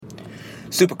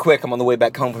Super quick, I'm on the way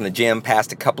back home from the gym,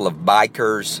 past a couple of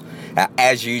bikers.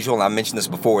 As usual, and I mentioned this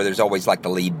before, there's always like the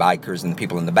lead bikers and the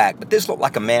people in the back. But this looked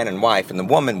like a man and wife, and the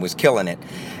woman was killing it.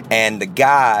 And the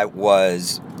guy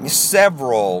was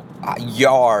several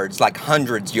yards, like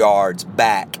hundreds yards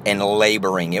back and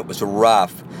laboring. It was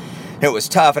rough. It was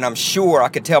tough, and I'm sure I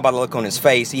could tell by the look on his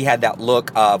face, he had that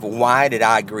look of, why did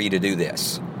I agree to do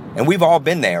this? And we've all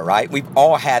been there, right? We've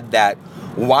all had that.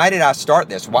 Why did I start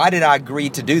this? Why did I agree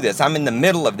to do this? I'm in the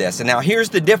middle of this. And now here's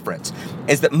the difference,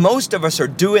 is that most of us are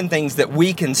doing things that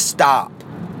we can stop.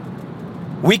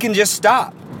 We can just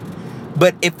stop.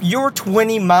 But if you're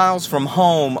 20 miles from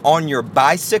home on your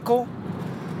bicycle,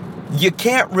 you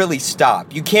can't really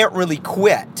stop. You can't really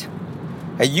quit.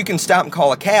 You can stop and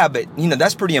call a cab, but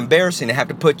that's pretty embarrassing to have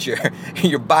to put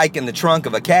your bike in the trunk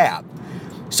of a cab.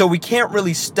 So we can't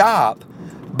really stop,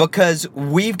 because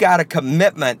we've got a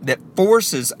commitment that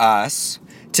forces us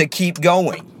to keep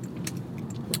going.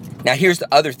 Now, here's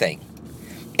the other thing.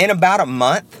 In about a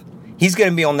month, he's going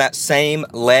to be on that same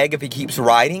leg if he keeps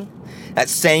riding, that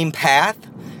same path,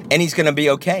 and he's going to be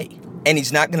okay. And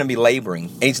he's not going to be laboring,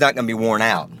 and he's not going to be worn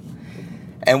out.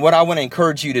 And what I want to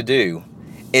encourage you to do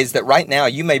is that right now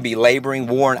you may be laboring,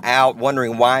 worn out,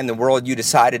 wondering why in the world you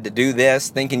decided to do this,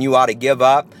 thinking you ought to give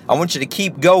up. I want you to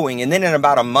keep going, and then in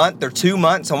about a month or 2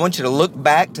 months, I want you to look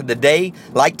back to the day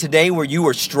like today where you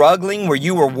were struggling, where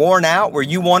you were worn out, where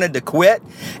you wanted to quit,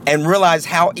 and realize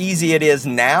how easy it is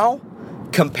now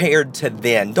compared to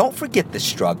then. Don't forget the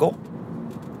struggle.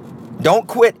 Don't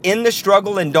quit in the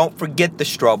struggle, and don't forget the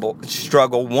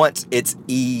struggle once it's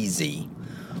easy,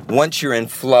 once you're in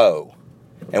flow.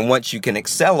 And once you can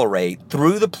accelerate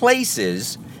through the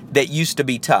places that used to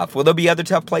be tough. Will there be other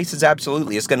tough places?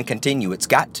 Absolutely. It's going to continue. It's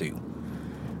got to.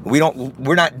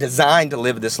 We're not designed to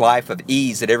live this life of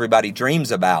ease that everybody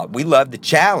dreams about. We love the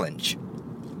challenge.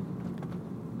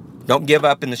 Don't give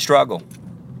up in the struggle.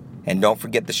 And don't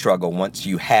forget the struggle once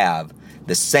you have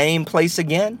the same place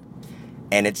again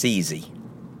and it's easy.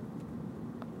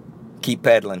 Keep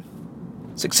pedaling.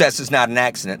 Success is not an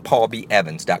accident.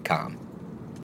 PaulBEvans.com.